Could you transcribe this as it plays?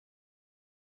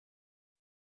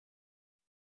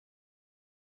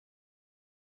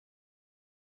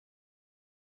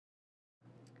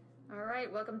All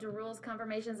right, welcome to Rules,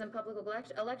 Confirmations, and Public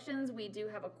Elections. We do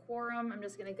have a quorum. I'm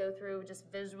just going to go through just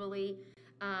visually.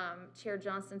 Chair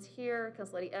Johnston's here,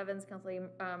 Council Lady Evans, Council Lady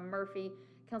Murphy,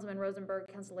 Councilman Rosenberg,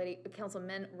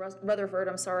 Councilman Rutherford,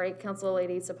 Council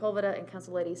Lady Sepulveda, and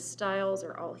Council Lady Stiles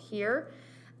are all here.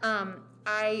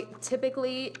 I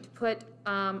typically put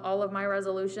all of my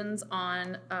resolutions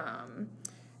on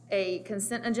a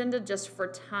consent agenda just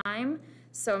for time.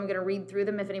 So I'm going to read through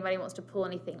them. If anybody wants to pull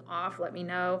anything off, let me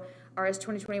know. RS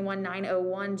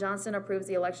 2021-901, Johnston approves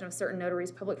the election of certain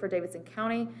notaries public for Davidson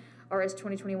County. RS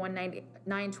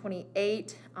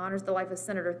 2021-928 honors the life of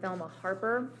Senator Thelma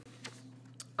Harper.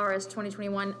 RS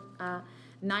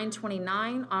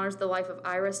 2021-929 honors the life of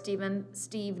Ira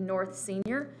Steve North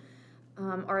Sr.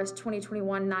 RS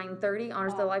 2021-930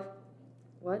 honors the life.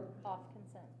 What? Off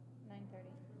consent.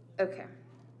 930. Okay.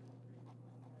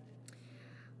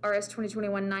 RS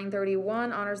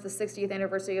 2021-931 honors the 60th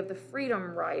anniversary of the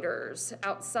Freedom Riders.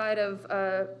 Outside of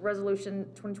Resolution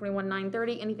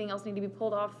 2021-930, anything else need to be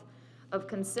pulled off of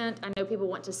consent? I know people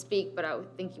want to speak, but I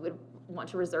would think you would want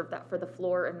to reserve that for the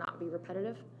floor and not be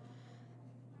repetitive.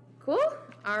 Cool.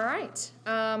 All right.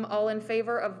 All in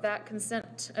favor of that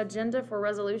consent agenda for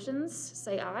resolutions,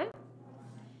 say aye.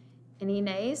 Any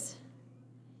nays?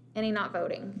 Any not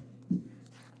voting?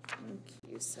 Thank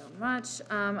you so much.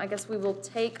 I guess we will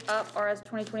take up RS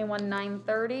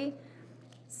 2021-930.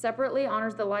 Separately,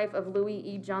 honors the life of Louis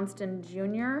E. Johnston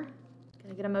Jr. Can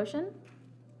I get a motion?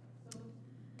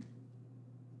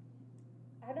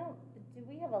 Do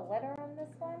we have a letter on this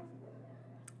one?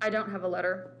 I don't have a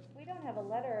letter. We don't have a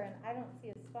letter and I don't see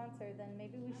a sponsor, then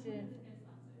maybe we should.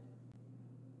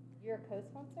 You're a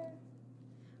co-sponsor?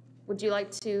 Would you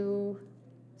like to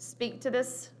speak to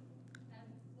this?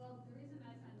 Well, the reason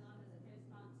I signed on as a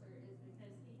co-sponsor is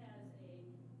because he has a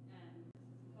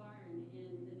barn in the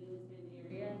Newlands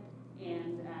area,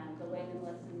 and the Wayman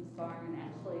Lessons barn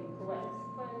actually collects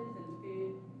clothes and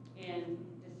food and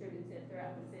distributes it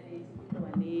throughout the city to people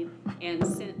in need. And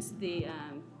since the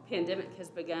pandemic has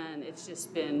begun, it's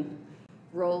just been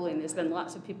rolling. There's been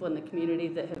lots of people in the community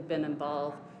that have been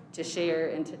involved to share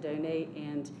and to donate,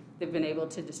 and they've been able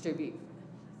to distribute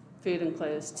food and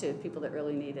clothes to people that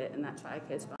really need it, and that's why I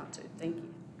co-sponsored. Thank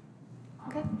you.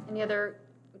 Okay. Any other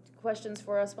questions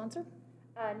for our sponsor?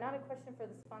 Not a question for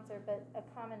the sponsor, but a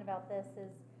comment about this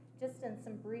is just in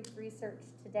some brief research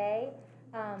today,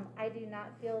 I do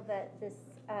not feel that this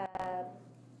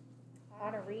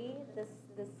honoree, this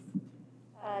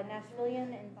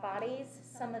Nashvilleian embodies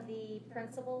some of the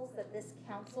principles that this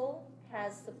council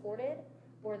has supported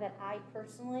or that I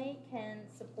personally can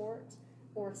support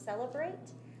or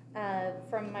celebrate.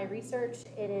 From my research,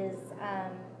 it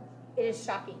is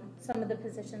shocking, some of the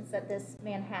positions that this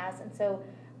man has. And so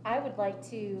I would like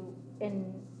to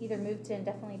either move to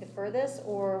indefinitely defer this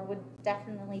or would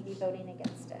definitely be voting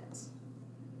against it.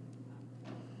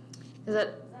 Is that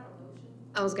a motion?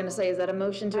 I was going to say, is that a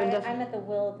motion to indefinitely? I'm at the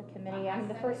will of the committee. I'm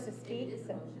the first to speak.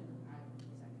 So.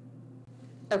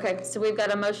 Okay, so we've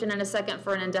got a motion and a second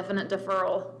for an indefinite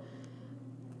deferral.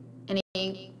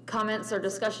 Any comments or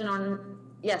discussion on?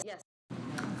 Yes. Yes.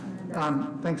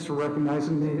 Thanks for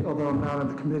recognizing me, although I'm not on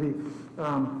the committee.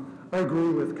 I agree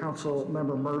with Council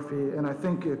Member Murphy, and I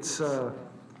think it's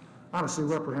honestly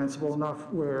reprehensible enough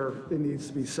where it needs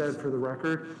to be said for the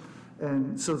record.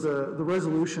 And so the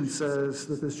resolution says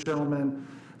that this gentleman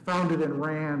founded and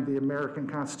ran the American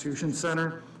Constitution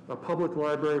Center, a public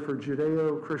library for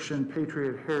Judeo-Christian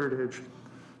patriot heritage,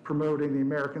 promoting the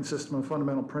American system of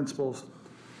fundamental principles.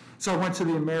 So I went to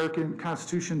the American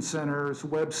Constitution Center's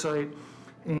website,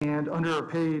 and under a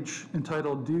page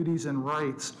entitled Duties and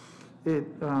Rights, it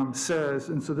says,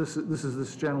 and so this is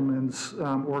this gentleman's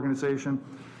organization,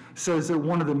 says that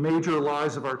one of the major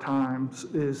lies of our times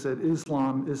is that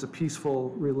Islam is a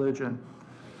peaceful religion.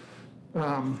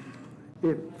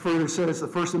 It further says the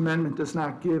First Amendment does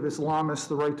not give Islamists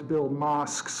the right to build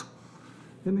mosques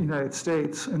in the United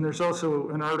States. And there's also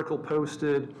an article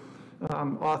posted,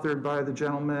 authored by the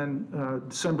gentleman,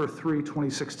 December 3,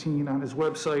 2016, on his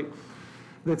website,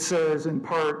 that says, in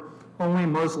part, only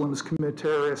Muslims commit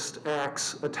terrorist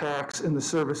attacks in the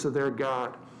service of their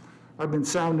God. I've been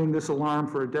sounding this alarm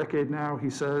for a decade now, he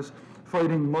says,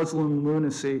 fighting Muslim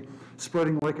lunacy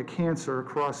spreading like a cancer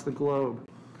across the globe.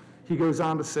 He goes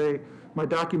on to say, my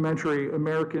documentary,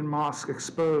 American Mosque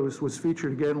Exposed, was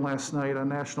featured again last night on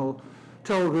national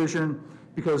television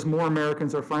because more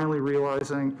Americans are finally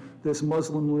realizing this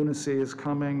Muslim lunacy is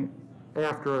coming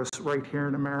after us right here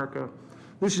in America.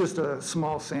 This is just a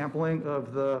small sampling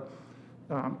of the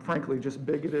frankly, just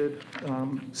bigoted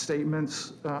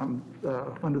statements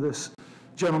under this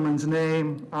gentleman's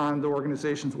name on the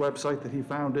organization's website that he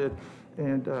founded,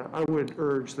 and I would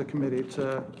urge the committee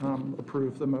to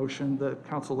approve the motion that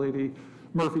Council Lady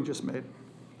Murphy just made.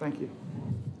 Thank you.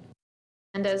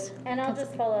 And I'll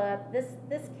just follow up.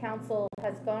 This council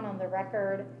has gone on the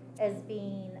record as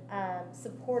being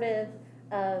supportive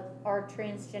of our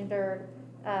transgendered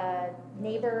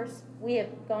neighbors. We have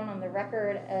gone on the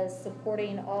record as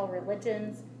supporting all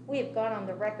religions. We have gone on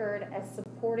the record as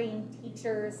supporting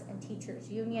teachers and teachers'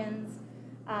 unions.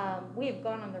 We have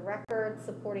gone on the record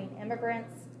supporting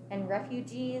immigrants and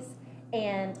refugees.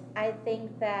 And I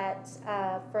think that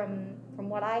from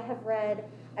what I have read,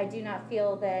 I do not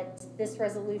feel that this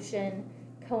resolution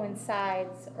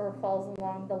coincides or falls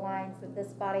along the lines that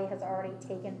this body has already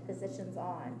taken positions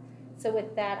on. So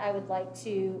with that, I would like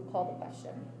to call the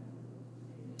question.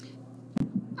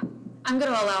 I'm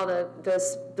going to allow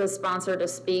the sponsor to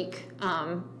speak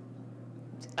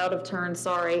out of turn,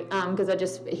 sorry,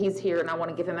 because he's here and I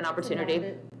want to give him an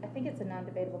opportunity. I think it's a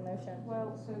non-debatable motion.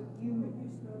 Well, so you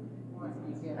spoke.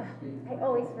 I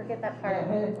always forget that part.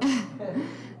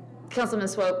 Councilman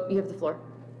Swope, you have the floor.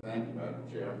 Thank you, Madam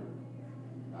Chair.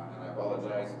 And I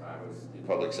apologize, I was in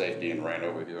public safety and ran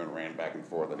over here and ran back and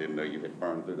forth. I didn't know you had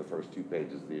burned through the first 2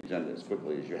 pages of the agenda as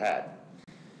quickly as you had.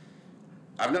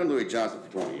 I've known Louis Johnson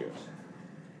for 20 years,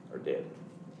 or did.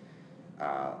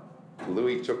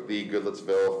 Louis took the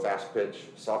Goodlettsville fast pitch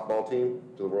softball team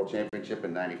to the World Championship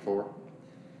in '94.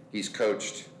 He's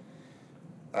coached,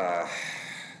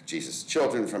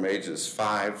 children from ages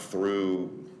 5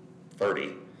 through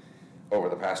 30 over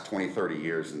the past 20, 30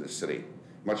 years in this city.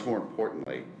 Much more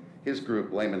importantly, his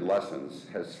group, Layman Lessons,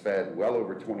 has fed well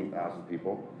over 20,000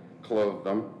 people, clothed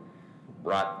them,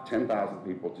 brought 10,000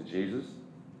 people to Jesus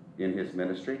in his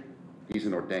ministry. He's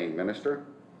an ordained minister.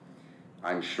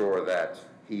 I'm sure that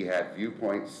he had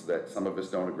viewpoints that some of us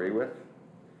don't agree with,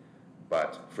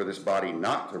 but for this body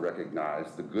not to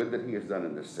recognize the good that he has done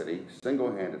in this city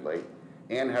single-handedly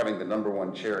and having the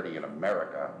 #1 charity in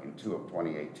America in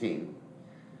 2018,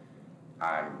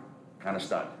 I'm kind of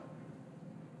stunned.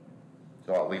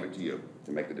 So I'll leave it to you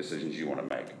to make the decisions you want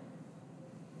to make.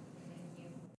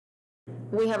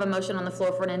 We have a motion on the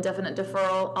floor for an indefinite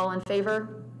deferral. All in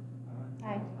favor?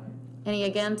 Aye. Any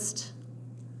against?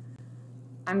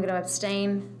 I'm going to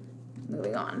abstain.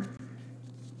 Moving on.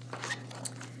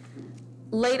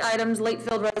 Late items,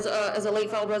 as a late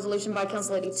filed resolution by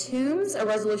Council Lady Toombs, a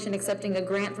resolution accepting a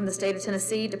grant from the state of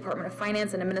Tennessee, Department of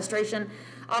Finance and Administration,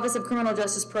 Office of Criminal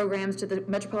Justice Programs to the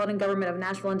Metropolitan Government of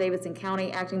Nashville and Davidson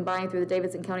County, acting by and through the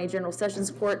Davidson County General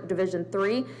Sessions Court, Division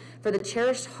 3, for the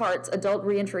Cherished Hearts Adult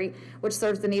Reentry, which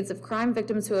serves the needs of crime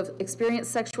victims who have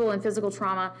experienced sexual and physical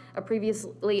trauma, a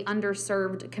previously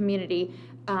underserved community.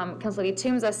 Council Lady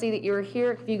Toombs, I see that you're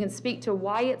here. If you can speak to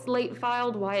why it's late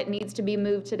filed, why it needs to be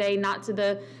moved today, not to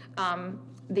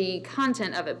the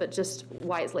content of it, but just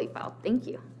why it's late filed. Thank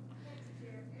you.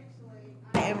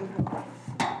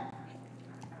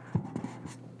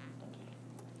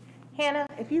 Hannah,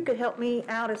 if you could help me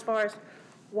out as far as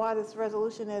why this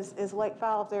resolution is late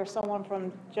filed, if there's someone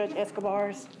from Judge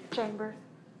Escobar's chamber.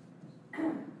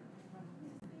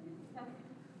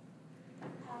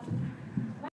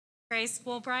 Grace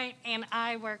Woolbright, and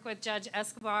I work with Judge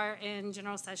Escobar in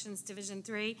General Sessions Division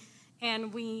 3,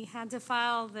 and we had to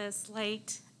file this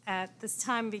late at this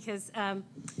time because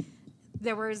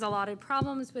there was a lot of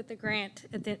problems with the grant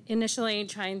initially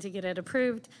trying to get it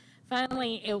approved.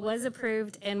 Finally, it was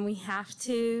approved, and we have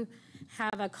to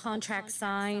have a contract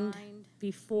signed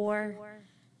before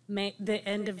the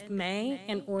end of May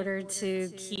in order to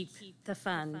keep the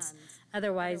funds.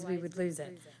 Otherwise, we would lose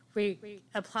it. We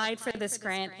applied for this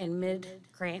grant in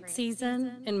mid-grant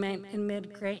season, in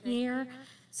mid-grant year,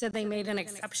 so they made an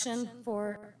exception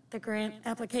for the grant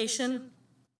application,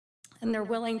 and they're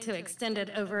willing to extend it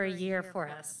over a year for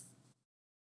us.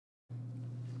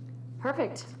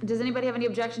 Perfect. Does anybody have any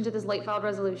objection to this late filed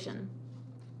resolution?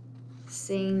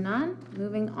 Seeing none,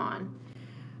 moving on.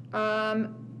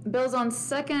 Bills on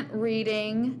second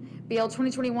reading, BL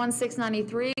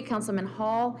 2021-693, Councilman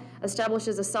Hall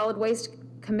establishes a solid waste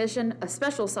commission, a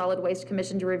special solid waste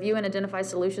commission to review and identify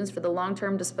solutions for the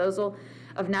long-term disposal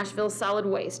of Nashville solid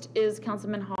waste. Is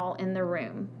Councilman Hall in the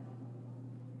room?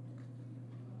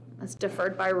 That's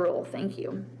deferred by rule. Thank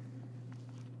you.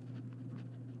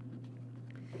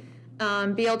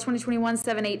 BL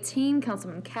 2021-718,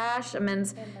 Councilman Cash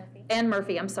amends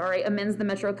Murphy, amends the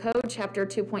Metro Code, Chapter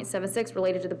 2.76,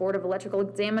 related to the Board of Electrical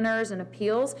Examiners and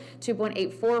Appeals,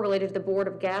 2.84, related to the Board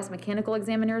of Gas Mechanical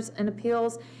Examiners and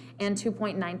Appeals, and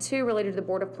 2.92, related to the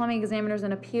Board of Plumbing Examiners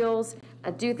and Appeals.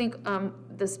 I do think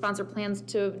the sponsor plans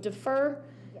to defer.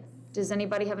 Yes. Does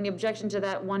anybody have any objection to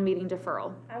that one meeting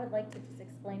deferral? I would like to just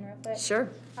explain real quick. Sure.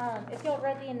 If y'all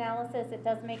read the analysis, it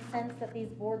does make sense that these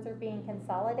boards are being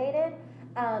consolidated.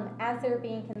 As they're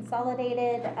being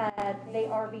consolidated, they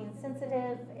are being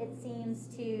sensitive, it seems,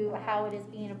 to how it is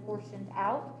being apportioned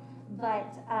out.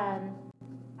 But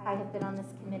I have been on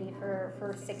this committee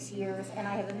for 6 years, and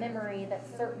I have a memory that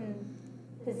certain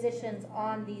positions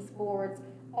on these boards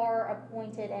are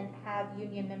appointed and have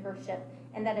union membership,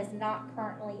 and that is not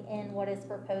currently in what is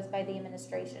proposed by the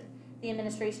administration. The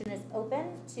administration is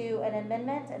open to an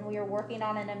amendment, and we are working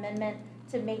on an amendment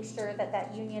to make sure that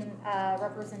that union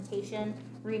representation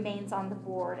remains on the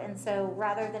board. And so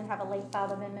rather than have a late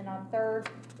filed amendment on 3rd,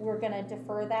 we're going to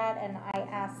defer that, and I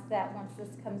ask that once this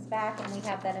comes back and we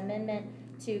have that amendment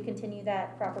to continue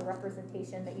that proper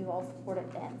representation, that you all support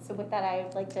it then. So with that, I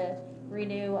would like to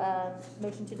renew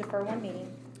motion to defer one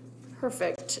meeting.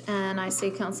 Perfect. And I see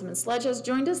Councilman Sledge has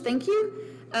joined us. Thank you.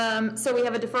 So we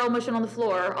have a deferral motion on the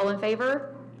floor. All in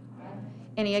favor?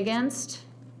 Any against?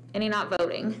 Any not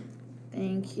voting?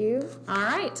 Thank you. All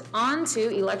right, on to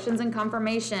elections and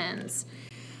confirmations.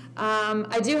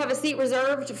 I do have a seat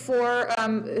reserved for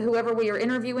whoever we are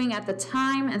interviewing at the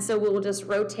time, and so we will just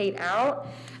rotate out.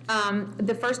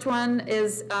 The first one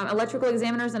is Electrical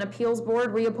Examiners and Appeals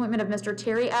Board, reappointment of Mr.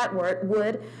 Terry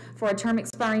Atwood for a term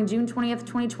expiring June 20th,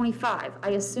 2025. I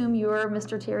assume you're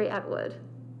Mr. Terry Atwood?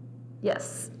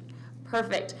 Yes.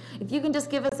 Perfect. If you can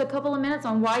just give us a couple of minutes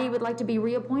on why you would like to be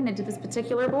reappointed to this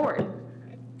particular board.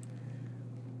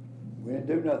 We didn't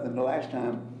do nothing the last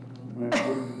time. We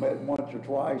met once or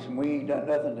twice, and we ain't done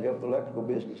nothing to help the electrical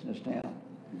business in this town.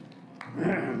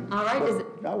 All right.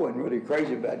 I wasn't really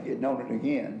crazy about getting on it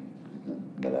again,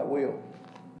 but I will.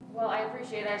 Well, I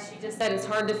appreciate, as she just said, it's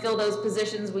hard to fill those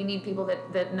positions. We need people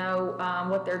that know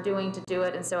what they're doing to do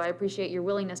it, and so I appreciate your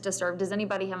willingness to serve. Does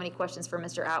anybody have any questions for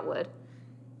Mr. Atwood?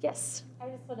 Yes. I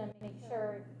just want to make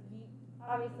sure,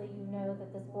 obviously you know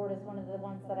that this board is one of the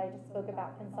ones that I just spoke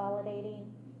about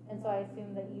consolidating, and so I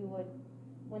assume that you would,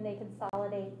 when they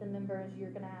consolidate the members,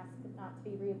 you're going to ask not to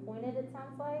be reappointed, it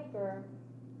sounds like, or?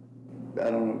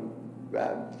 I don't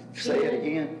know. Say it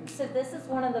again. So this is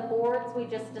one of the boards we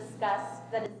just discussed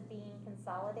that is being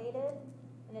consolidated,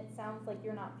 and it sounds like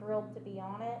you're not thrilled to be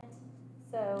on it.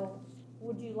 So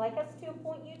would you like us to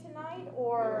appoint you tonight,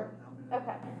 or?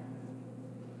 Okay.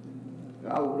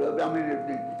 I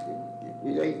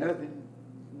mean, it ain't nothing.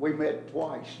 We met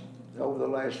twice over the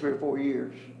last 3 or 4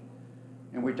 years,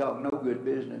 and we talked no good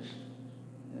business,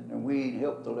 and we ain't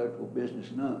helped the electrical business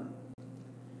none.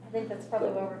 I think that's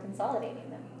probably why we're consolidating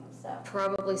them, so.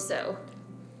 Probably so.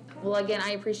 Well, again,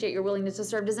 I appreciate your willingness to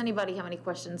serve. Does anybody have any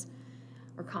questions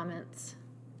or comments?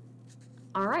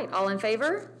 All right, all in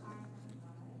favor?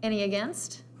 Any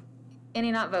against?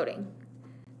 Any not voting?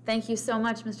 Thank you so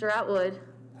much, Mr. Atwood.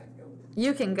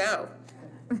 You can go.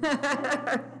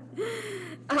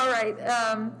 All right,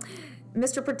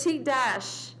 Mr. Petit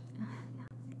Dash.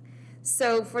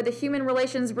 So for the Human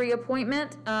Relations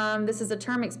reappointment, this is a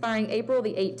term expiring April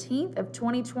the 18th of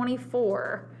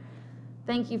 2024.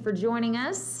 Thank you for joining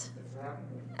us.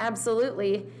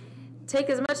 Absolutely. Take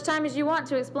as much time as you want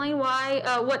to explain why,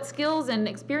 what skills and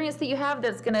experience that you have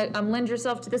that's going to lend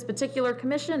yourself to this particular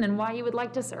commission, and why you would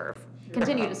like to serve,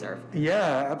 continue to serve.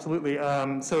 Yeah, absolutely.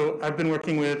 So I've been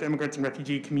working with immigrants and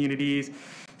refugee communities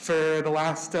for the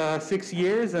last 6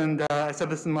 years, and I said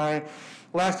this in my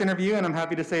last interview, and I'm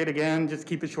happy to say it again, just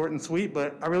keep it short and sweet,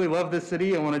 but I really love this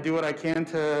city. I want to do what I can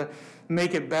to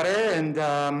make it better, and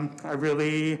I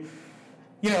really,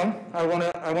 I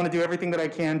want to do everything that I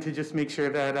can to just make sure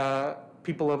that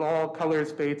people of all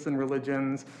colors, faiths, and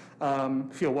religions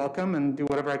feel welcome, and do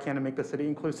whatever I can to make the city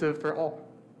inclusive for all.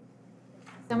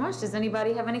 So much. Does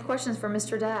anybody have any questions for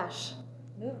Mr. Dash?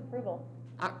 Move approval.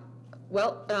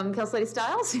 Well, Council Lady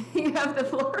Stiles, you have the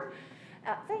floor.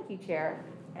 Thank you, Chair.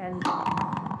 And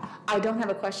I don't have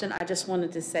a question. I just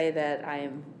wanted to say that I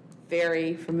am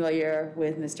very familiar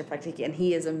with Mr. Praktiki, and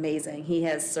he is amazing. He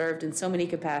has served in so many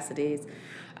capacities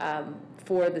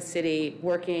for the city,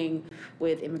 working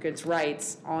with immigrants'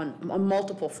 rights on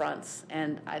multiple fronts,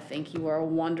 and I think you are a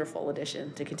wonderful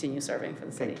addition to continue serving for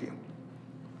the city. Thank you.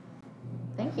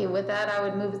 Thank you. With that, I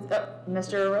would move,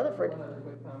 Mr. Rutherford. One other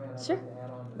quick comment. Sure. I'd like to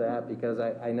add on to that, because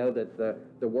I know that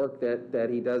the work that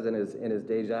he does in his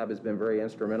day job has been very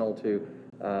instrumental to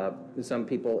some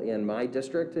people in my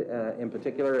district in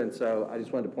particular, and so I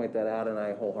just wanted to point that out, and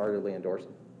I wholeheartedly endorse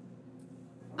it.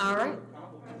 All right.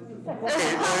 It's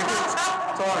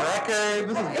on record.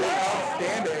 This is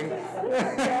outstanding.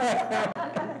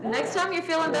 Next time you're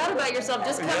feeling bad about yourself,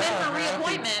 just come in for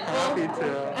reappointment. Happy to.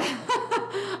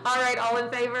 All right, all in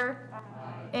favor?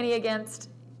 Any against?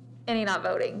 Any not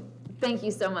voting? Thank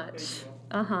you so much.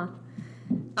 Uh-huh.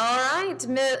 All right,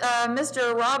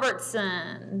 Mr.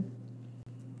 Robertson.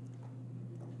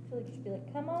 I feel like you should be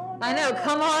like, come on. I know,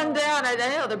 come on down. I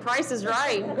know, the price is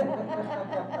right.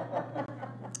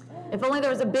 If only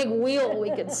there was a big wheel we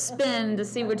could spin to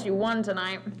see what you won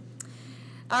tonight.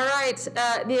 All right,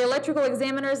 the Electrical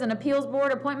Examiners and Appeals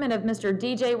Board appointment of Mr.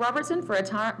 DJ Robertson for a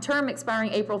term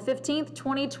expiring April 15th,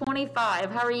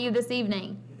 2025. How are you this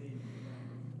evening?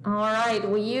 All right,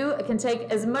 well, you can take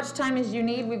as much time as you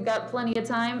need. We've got plenty of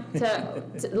time to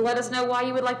let us know why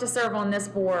you would like to serve on this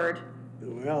board.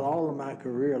 Well, all of my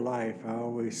career life, I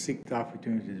always seek the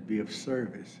opportunity to be of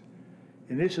service.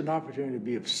 And it's an opportunity to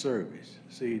be of service.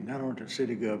 See, not only to the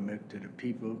city government, to the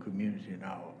people, community, and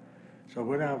all. So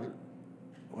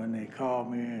when they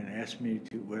called me and asked me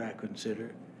to would I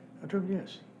consider, I told them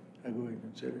yes, I go ahead and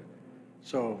consider.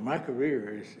 So my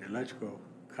career is electrical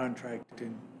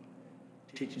contracting,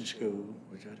 teaching school,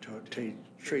 which I taught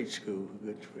trade school for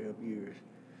a good 12 years.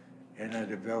 And I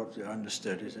developed the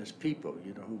understudies as people,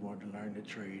 who want to learn the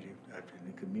trade in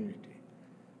the community.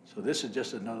 So this is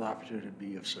just another opportunity to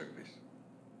be of service.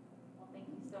 Well, thank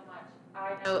you so much.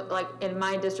 I know, like in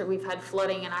my district, we've had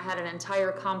flooding, and I had an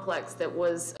entire complex that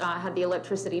was had the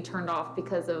electricity turned off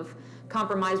because of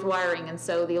compromised wiring, and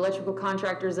so the electrical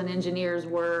contractors and engineers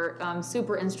were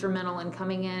super instrumental in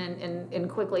coming in and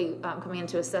quickly coming in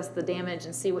to assess the damage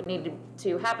and see what needed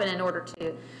to happen in order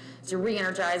to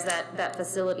re-energize that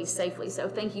facility safely. So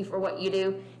thank you for what you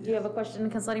do. Do you have a question,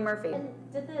 Councilor Murphy? And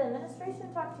did the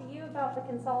administration talk to you about the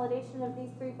consolidation of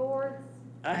these three boards?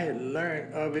 I had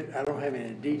learned of it. I don't have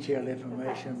any detailed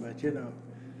information, but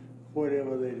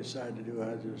whatever they decide to do,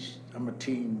 I'm a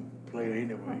team player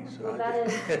anyway. So well, that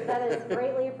is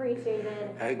greatly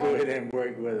appreciated. I go ahead and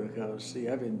work with them because, see,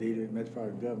 I've been dealing with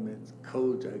Metropolitan government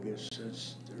codes, I guess,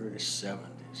 since the early 70s.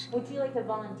 Would you like to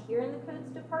volunteer in the codes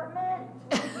department?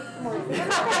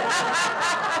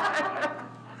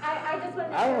 I just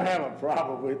want to. I don't have a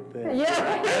problem with that. Yeah,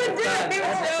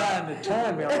 I'm trying to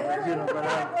turn me on it,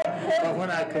 but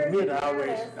when I commit,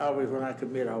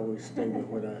 I always stay with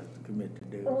what I commit to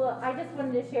do. Well, I just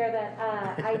wanted to share that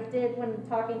I did, when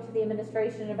talking to the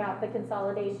administration about the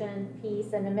consolidation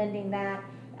piece and amending that,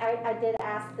 I did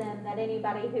ask them that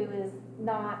anybody who is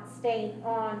not staying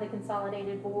on the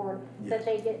consolidated board, that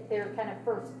they get their kind of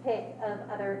first pick of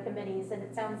other committees. And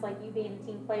it sounds like you being a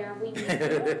team player, we need you.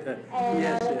 And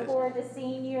I look forward to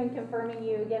seeing you and confirming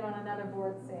you again on another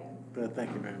board soon. Well,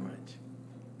 thank you very much.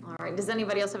 All right, does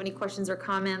anybody else have any questions or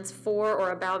comments for or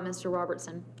about Mr.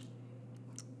 Robertson?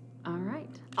 All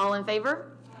right, all in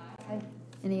favor? Aye.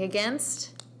 Any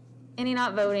against? Any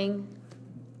not voting?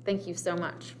 Thank you so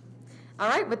much. All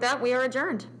right, with that, we are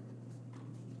adjourned.